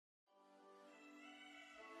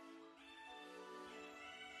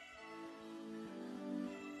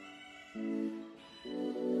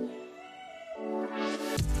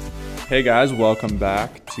Hey guys, welcome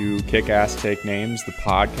back to Kick Ass Take Names, the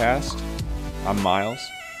podcast. I'm Miles.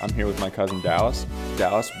 I'm here with my cousin Dallas.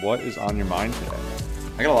 Dallas, what is on your mind today?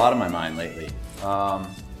 I got a lot on my mind lately. Kind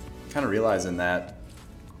of realizing that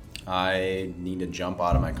I need to jump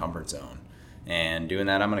out of my comfort zone. And doing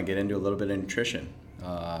that, I'm going to get into a little bit of nutrition.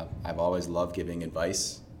 I've always loved giving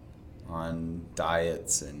advice on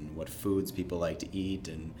diets and what foods people like to eat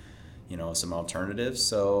and, some alternatives.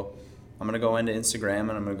 So I'm going to go into Instagram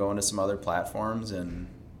and I'm going to go into some other platforms and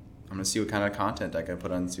I'm going to see what kind of content I can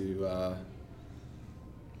put onto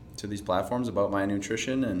to these platforms about my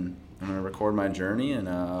nutrition, and I'm going to record my journey, and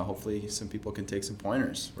hopefully some people can take some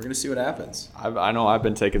pointers. We're going to see what happens. I know I've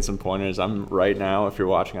been taking some pointers. I'm right now, if you're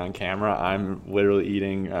watching on camera, I'm literally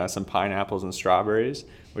eating some pineapples and strawberries,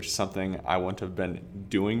 which is something I wouldn't have been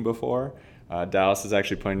doing before. Dallas is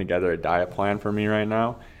actually putting together a diet plan for me right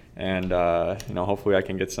now, and hopefully I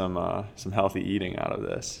can get some healthy eating out of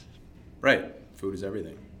this. Right. Food is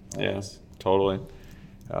everything. Always. Yeah, totally.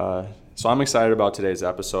 So I'm excited about today's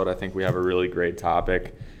episode. I think we have a really great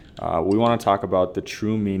topic. We want to talk about the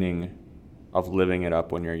true meaning of living it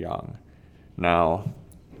up when you're young. Now,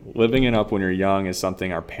 living it up when you're young is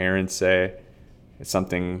something our parents say. It's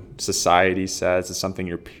something society says. It's something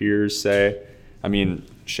your peers say. I mean,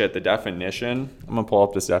 the definition. I'm going to pull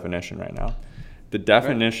up this definition right now. The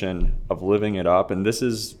definition of living it up, and this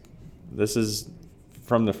is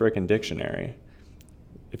from the frickin' dictionary.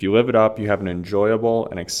 If you live it up, you have an enjoyable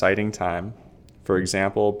and exciting time. For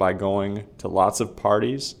example, by going to lots of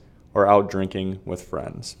parties or out drinking with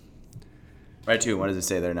friends. Right, too. What does it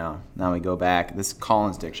say there now? Now we go back. This is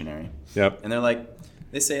Collins Dictionary. Yep. And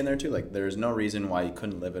they say in there too, there's no reason why you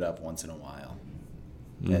couldn't live it up once in a while.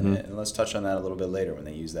 Mm-hmm. And let's touch on that a little bit later when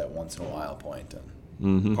they use that once in a while point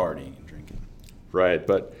on partying and drinking. Right.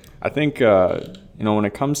 But I think, when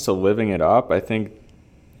it comes to living it up, I think,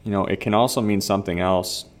 it can also mean something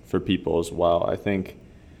else for people as well. I think,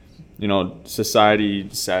 society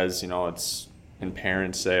says, and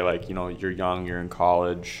parents say, you're young, you're in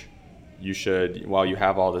college, you should, while you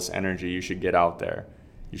have all this energy, you should get out there.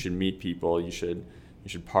 You should meet people, you should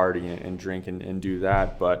party and drink and do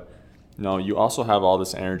that. But, you also have all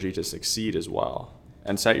this energy to succeed as well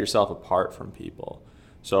and set yourself apart from people.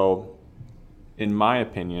 So, in my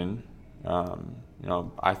opinion,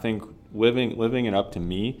 I think living it up to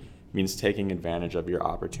me means taking advantage of your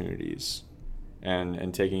opportunities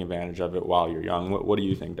and taking advantage of it while you're young. What do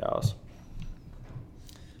you think, Dallas?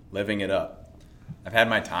 Living it up. I've had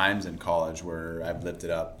my times in college where I've lived it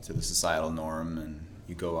up to the societal norm, and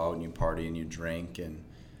you go out and you party and you drink, and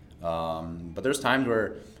but there's times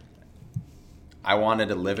where I wanted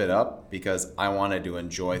to live it up because I wanted to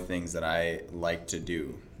enjoy things that I like to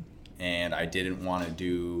do, and I didn't want to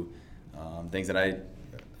do things that I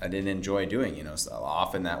didn't enjoy doing. So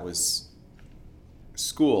often that was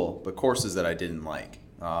school, but courses that I didn't like.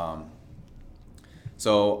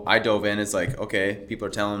 So I dove in. It's okay, people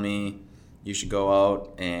are telling me you should go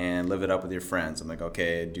out and live it up with your friends. I'm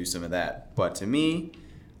okay, do some of that. But to me,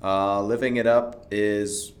 living it up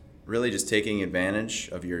is really just taking advantage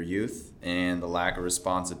of your youth and the lack of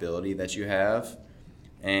responsibility that you have,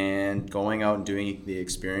 and going out and doing the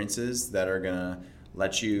experiences that are going to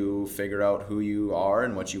let you figure out who you are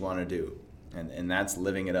and what you want to do. And that's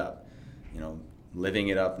living it up. Living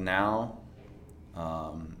it up now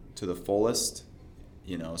to the fullest,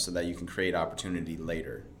 so that you can create opportunity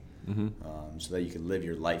later, so that you can live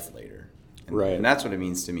your life later. Right. And that's what it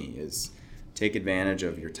means to me, is take advantage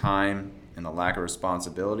of your time and the lack of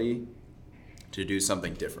responsibility to do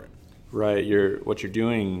something different. Right. What you're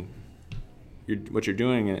doing,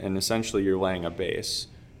 and essentially you're laying a base.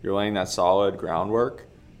 You're laying that solid groundwork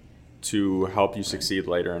to help you succeed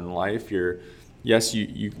later in life. You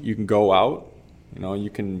can go out, you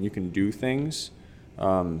can do things,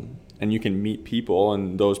 and you can meet people,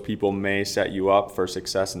 and those people may set you up for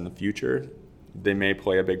success in the future. They may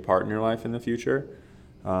play a big part in your life in the future.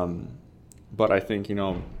 But I think, you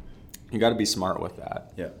got to be smart with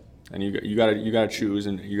that. Yeah. And you got to choose,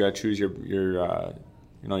 and you got to choose your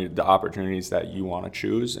the opportunities that you want to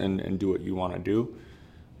choose and do what you want to do.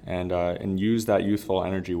 And use that youthful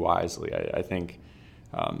energy wisely. I think,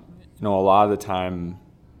 a lot of the time,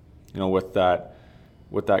 with that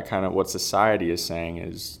kind of what society is saying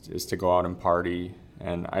is to go out and party.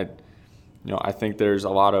 And I think there's a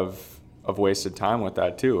lot of wasted time with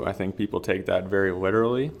that too. I think people take that very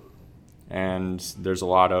literally, and there's a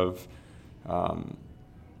lot of time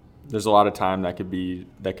that could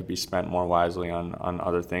be spent more wisely on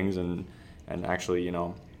other things and actually,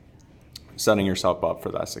 setting yourself up for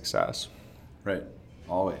that success. Right.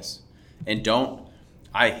 Always. And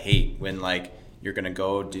I hate when you're gonna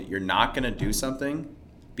you're not gonna do something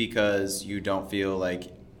because you don't feel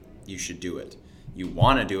like you should do it. You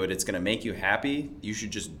want to do it. It's gonna make you happy. You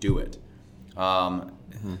should just do it.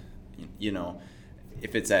 You know,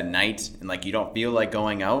 if it's at night and like you don't feel like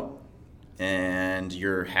going out and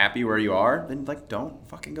you're happy where you are, then like don't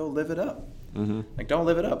fucking go live it up. Like don't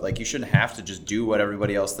live it up. Like you shouldn't have to just do what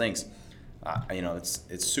everybody else thinks. You know,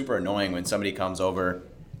 it's super annoying when somebody comes over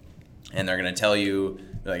and they're gonna tell you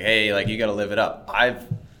like, hey, like you gotta live it up. I've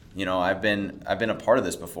been a part of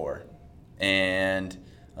this before, and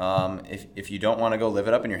if you don't want to go live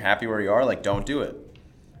it up and you're happy where you are, like don't do it.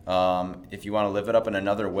 If you want to live it up in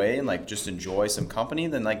another way and like just enjoy some company,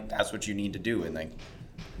 then like that's what you need to do, and like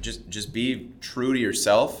just be true to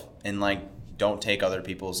yourself and like don't take other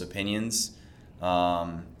people's opinions,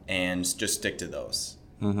 and just stick to those.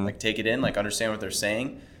 Like take it in, like understand what they're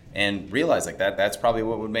saying, and realize like that's probably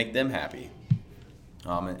what would make them happy,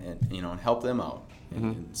 and you know, and help them out.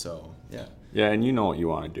 And so yeah, and you know what you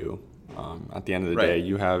want to do. At the end of the day,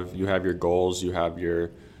 you have your goals, you have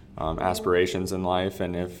your aspirations in life,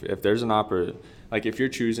 and if there's an like if you're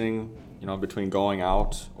choosing, you know, between going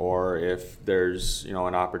out or if there's, you know,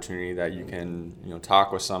 an opportunity that you can, you know,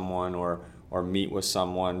 talk with someone or meet with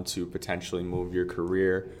someone to potentially move your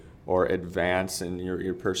career or advance in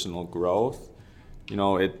your personal growth, you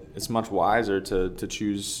know, it's much wiser to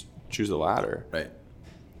choose the latter. Right.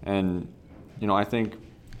 And, you know, I think, you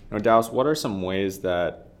know, Dallas, what are some ways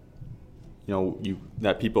that, you know,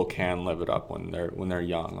 that people can live it up when they're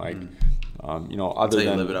young? Like, you know, other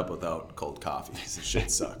than live it up without cold coffee, because the shit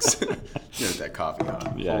sucks. Get that coffee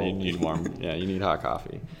hot. Yeah, you need warm. Yeah, you need hot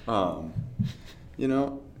coffee. You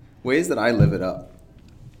know, ways that I live it up.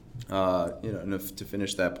 You know, and to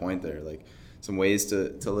finish that point there, like some ways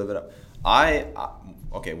to live it up.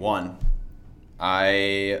 One,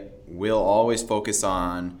 I will always focus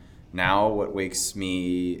on now what makes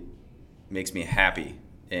me happy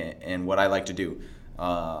and what I like to do.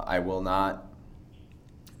 I will not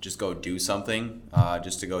just go do something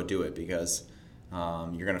just to go do it, because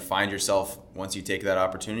you're going to find yourself, once you take that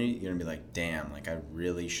opportunity, you're going to be like, damn, like I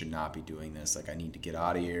really should not be doing this. Like I need to get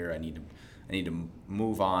out of here. I need to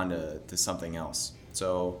move on to something else.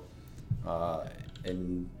 So,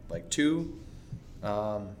 and like two,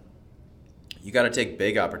 you got to take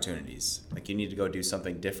big opportunities. Like you need to go do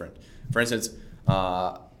something different. For instance,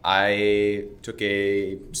 I took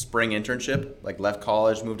a spring internship, like left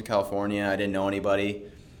college, moved to California. I didn't know anybody.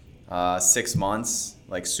 6 months,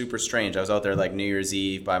 like super strange. I was out there like New Year's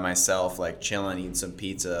Eve by myself, like chilling, eating some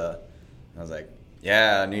pizza. I was like,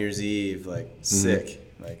 yeah, New Year's Eve, like sick.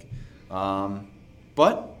 Like,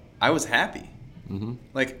 but I was happy.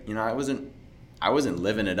 Like, you know, I wasn't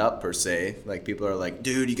living it up per se. Like people are like,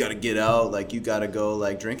 dude, you got to get out. Like you got to go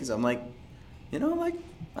like drinking. So I'm like, you know, like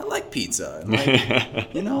I like pizza. And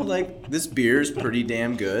like, you know, like this beer is pretty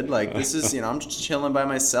damn good. Like this is, you know, I'm just chilling by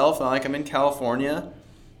myself. And like I'm in California.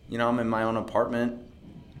 You know, I'm in my own apartment.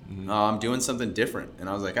 I'm doing something different. And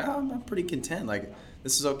I was like, I'm pretty content. Like,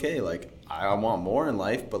 this is okay. Like, I want more in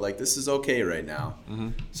life, but, like, this is okay right now.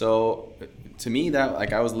 So, to me, that,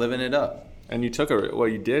 like, I was living it up. And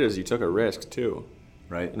what you did is you took a risk, too.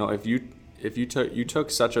 Right. You know, if you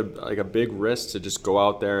took such a big risk to just go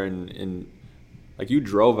out there and like, you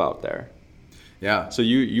drove out there. Yeah. So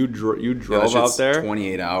you drove out there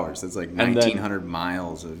 28 hours. That's like 1,900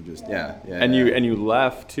 miles of just And you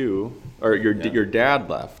left too, or your dad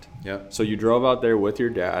left. Yeah. So you drove out there with your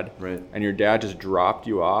dad. Right. And your dad just dropped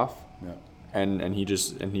you off. Yeah. And he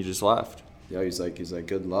just left. Yeah. He's like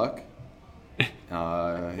good luck.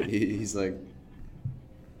 He's like,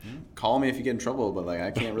 call me if you get in trouble, but like I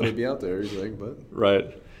can't really be out there. He's like, but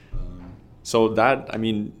right. So that, I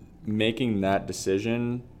mean, making that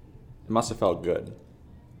decision, it must have felt good.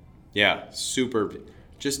 Yeah, super.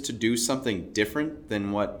 Just to do something different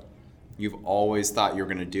than what you've always thought you were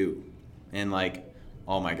gonna do, and like,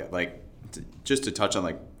 oh my god, like, just to touch on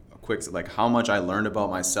like a quick, like how much I learned about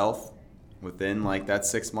myself within like that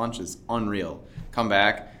 6 months is unreal. Come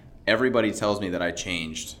back, everybody tells me that I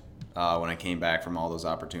changed when I came back from all those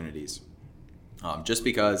opportunities, just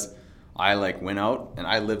because I like went out and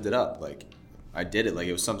I lived it up. Like I did it, like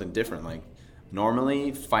it was something different. Like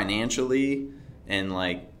normally financially and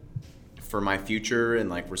like for my future and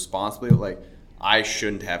like responsibly, like I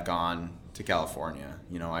shouldn't have gone to California.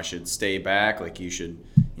 You know, I should stay back. Like you should,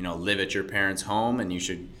 you know, live at your parents' home and you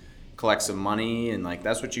should collect some money and like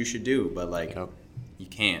that's what you should do. But like you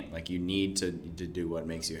can't. Like you need to do what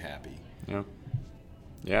makes you happy. Yeah.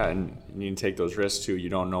 Yeah, and you need to take those risks too. You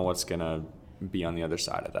don't know what's gonna be on the other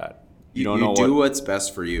side of that. You don't know what's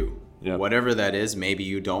best for you. Yep. Whatever that is. Maybe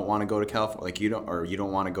you don't want to go to California, like you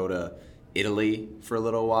don't want to go to Italy for a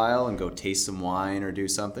little while and go taste some wine or do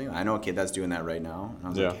something. I know a kid that's doing that right now. And I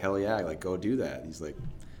was like, hell yeah, like go do that. He's like,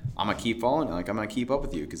 I'm going to keep following you. Like, I'm going to keep up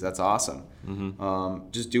with you because that's awesome.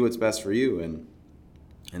 Mm-hmm. Just do what's best for you. And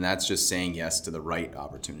that's just saying yes to the right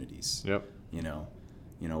opportunities. Yep. You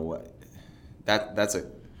know what, that's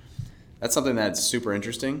something that's super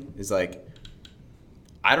interesting is like,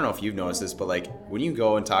 I don't know if you've noticed this, but like when you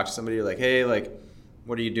go and talk to somebody, you're like, hey, like,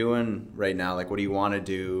 what are you doing right now? Like, what do you want to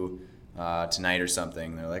do tonight or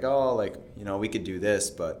something? They're like, oh, like, we could do this,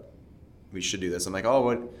 but we should do this. I'm like, oh,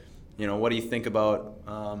 what do you think about,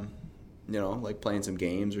 like playing some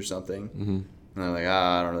games or something? Mm-hmm. And they're like,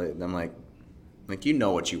 I don't really. I'm like, you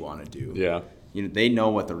know what you want to do. Yeah. They know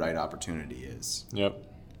what the right opportunity is. Yep.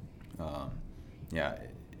 Yeah,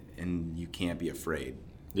 and you can't be afraid.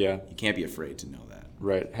 Yeah. You can't be afraid to know that.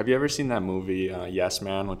 Right. Have you ever seen that movie, Yes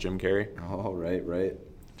Man, with Jim Carrey? Oh, right.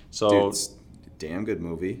 So, dude, it's a damn good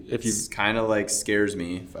movie. It's kind of like scares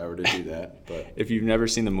me if I were to do that. But if you've never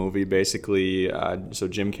seen the movie, basically, so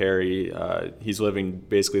Jim Carrey, he's living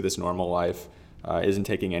basically this normal life, isn't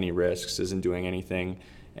taking any risks, isn't doing anything.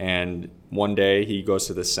 And one day he goes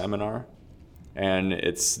to this seminar, and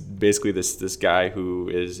it's basically this guy who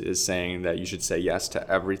is saying that you should say yes to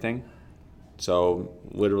everything. So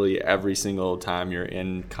literally every single time you're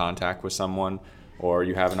in contact with someone or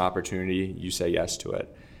you have an opportunity, you say yes to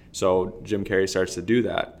it. So Jim Carrey starts to do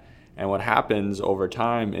that. And what happens over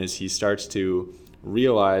time is he starts to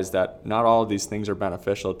realize that not all of these things are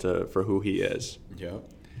beneficial for who he is. Yeah.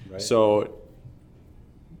 Right. So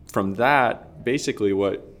from that, basically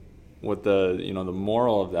what the the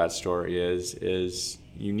moral of that story is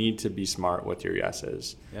you need to be smart with your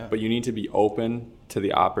yeses. Yeah. But you need to be open to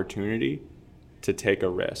the opportunity to take a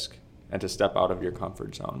risk and to step out of your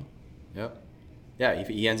comfort zone. Yep. Yeah, if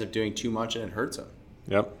he ends up doing too much and it hurts him.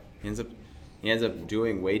 Yep. He ends up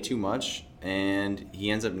doing way too much, and he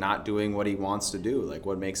ends up not doing what he wants to do, like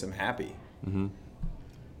what makes him happy. Mm-hmm.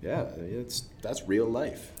 Yeah, that's real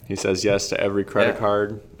life. He says yes to every credit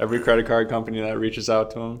card company that reaches out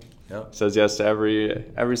to him. Yep. Says yes to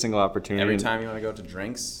every single opportunity. Every time you want to go to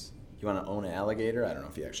drinks, you want to own an alligator. I don't know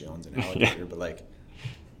if he actually owns an alligator, but like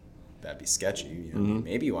that'd be sketchy. Mm-hmm.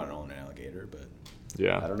 Maybe you want to own an alligator, but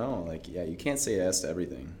yeah, I don't know. Like, yeah, you can't say yes to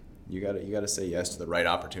everything. You gotta say yes to the right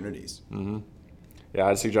opportunities. Mm-hmm. Yeah,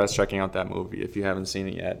 I'd suggest checking out that movie if you haven't seen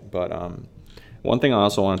it yet. But one thing I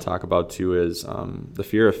also want to talk about too is the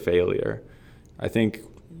fear of failure. I think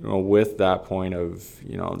with that point of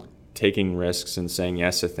taking risks and saying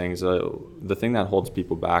yes to things, the thing that holds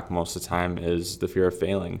people back most of the time is the fear of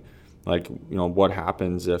failing. Like, what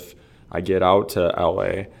happens if I get out to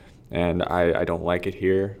LA and I don't like it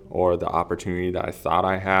here, or the opportunity that I thought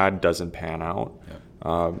I had doesn't pan out? Yeah.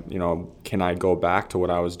 Can I go back to what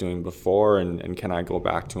I was doing before, and can I go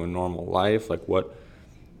back to a normal life?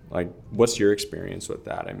 What's your experience with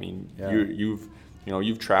that? I mean, yeah.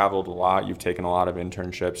 You've traveled a lot, you've taken a lot of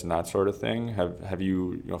internships and that sort of thing. Have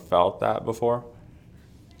you felt that before?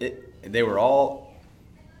 They were all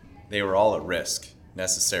at risk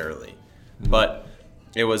necessarily, mm-hmm. but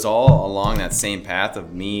it was all along that same path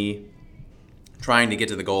of me trying to get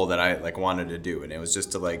to the goal that I wanted to do, and it was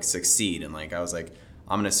just to succeed. And I was like,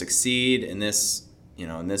 I'm gonna succeed in this,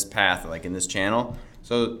 in this path, in this channel.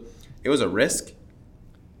 So it was a risk,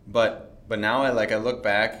 but now I look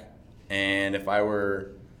back, and if I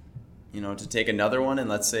were, to take another one, and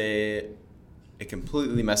let's say it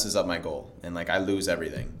completely messes up my goal, and I lose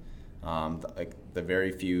everything, the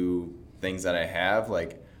very few things that I have,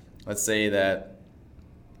 let's say that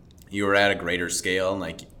you were at a greater scale,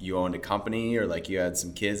 and you owned a company, or you had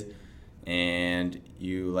some kids, and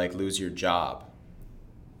you lose your job,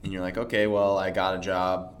 and you're like, okay, well, I got a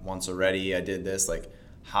job once already, I did this.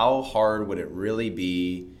 How hard would it really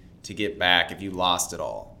be to get back if you lost it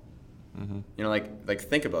all? Mm-hmm.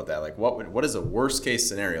 Think about that. What is the worst case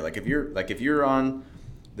scenario? If you're on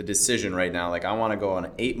the decision right now, I want to go on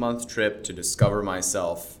an 8-month trip to discover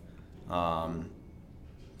myself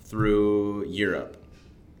through Europe.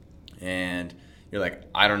 And you're like,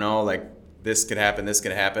 I don't know, this could happen.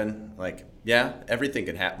 Yeah, everything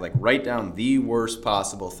could happen. Write down the worst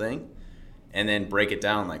possible thing and then break it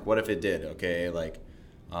down. What if it did? Okay,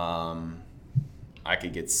 I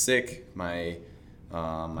could get sick. My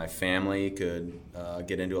family could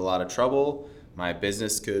get into a lot of trouble. My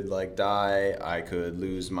business could die. I could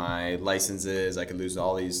lose my licenses. I could lose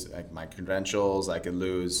all these, my credentials. I could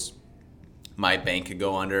lose, my bank could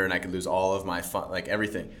go under, and I could lose all of my fun,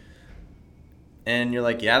 everything. And you're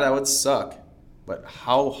like, yeah, that would suck, but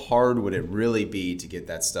how hard would it really be to get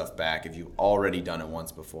that stuff back if you've already done it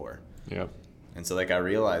once before? Yep. And so I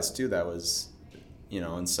realized too, that was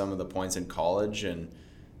in some of the points in college and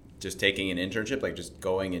just taking an internship, like just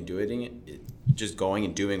going and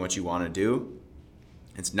doing what you want to do,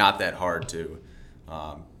 it's not that hard to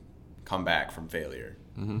come back from failure.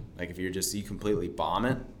 Mm-hmm. Like if you completely bomb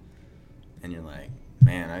it and you're like,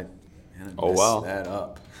 man, I messed that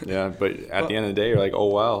up. Yeah, but at the end of the day, you're like, oh,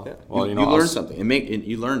 well. Yeah. Well, you learned something.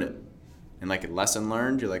 You learned it. And like a lesson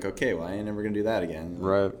learned, you're like, okay, well, I ain't never going to do that again.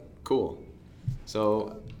 Right. Cool.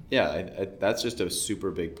 So, yeah, that's just a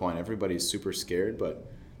super big point. Everybody's super scared, but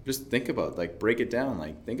just think about, like, break it down.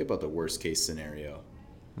 Like, think about the worst case scenario.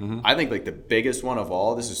 Mm-hmm. I think, like, the biggest one of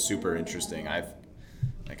all, this is super interesting. I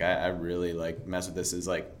really, like, mess with this is,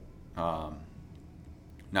 like,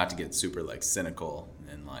 not to get super, like, cynical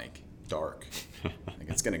and, like, dark. Like,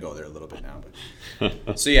 it's going to go there a little bit now.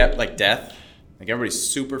 But so, yeah, like, death. Like, everybody's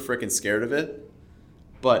super freaking scared of it.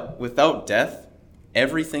 But without death,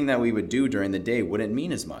 everything that we would do during the day wouldn't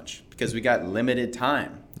mean as much because we got limited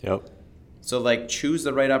time. Yep. So, like, choose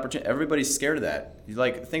the right opportunity. Everybody's scared of that. You,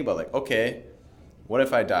 like, think about, like, okay, what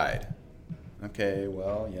if I died? Okay,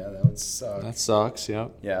 well, yeah, that would suck. That sucks,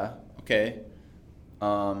 yep. Yeah, okay.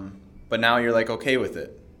 But now you're, like, okay with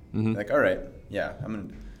it. Mm-hmm. Like, all right, yeah, I'm going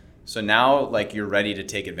to. So now, like, you're ready to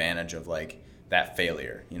take advantage of, like, that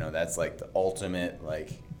failure. That's, like, the ultimate,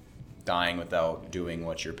 like, dying without doing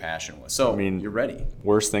what your passion was. So, you're ready.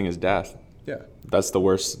 Worst thing is death. Yeah. That's the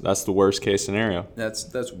worst case scenario.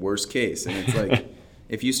 That's worst case. And it's like,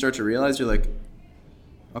 if you start to realize, you're like,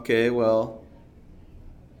 okay, well,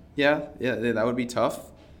 yeah, that would be tough.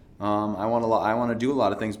 I want to do a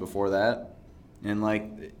lot of things before that. And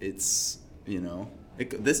like, it's,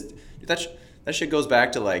 that shit goes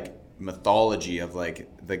back to like mythology of like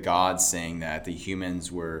the gods saying that the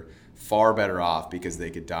humans were far better off because they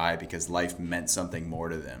could die because life meant something more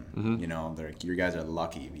to them. Mm-hmm. They're like, you guys are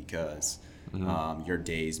lucky because your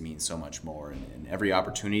days mean so much more, and every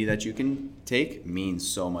opportunity that you can take means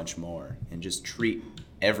so much more, and just treat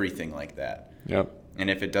everything like that. Yep. And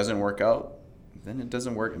if it doesn't work out, then it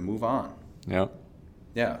doesn't work and move on. Yep.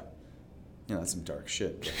 Yeah. That's some dark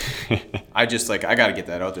shit. I just like, I got to get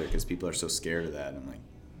that out there because people are so scared of that. And I'm like,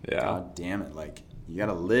 yeah. God damn it. Like, you got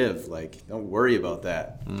to live. Like, don't worry about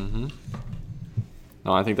that. Mm-hmm.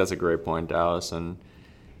 No, I think that's a great point, Dallas. And,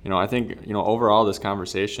 I think, overall this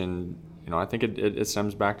conversation, I think it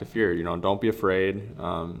stems back to fear. Don't be afraid.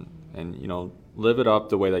 And, live it up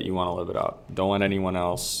the way that you want to live it up. Don't let anyone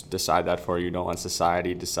else decide that for you. Don't let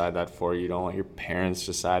society decide that for you. Don't let your parents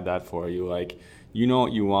decide that for you. Like,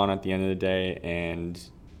 what you want at the end of the day, and,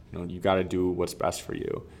 you got to do what's best for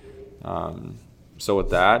you. So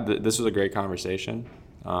with that, this was a great conversation.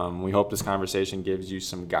 We hope this conversation gives you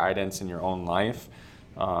some guidance in your own life.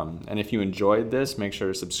 And if you enjoyed this, make sure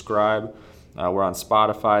to subscribe. We're on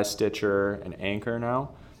Spotify, Stitcher, and Anchor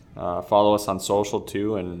now. Follow us on social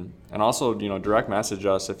too, and also direct message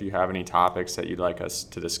us if you have any topics that you'd like us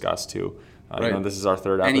to discuss too. Right. This is our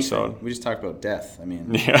third episode. Anything. We just talked about death. I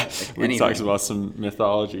mean, yeah, we talked about some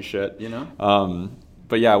mythology shit.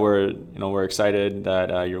 But yeah, we're excited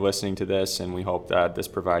that you're listening to this, and we hope that this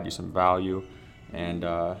provides you some value, and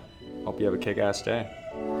hope you have a kick-ass day.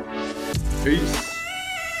 Peace.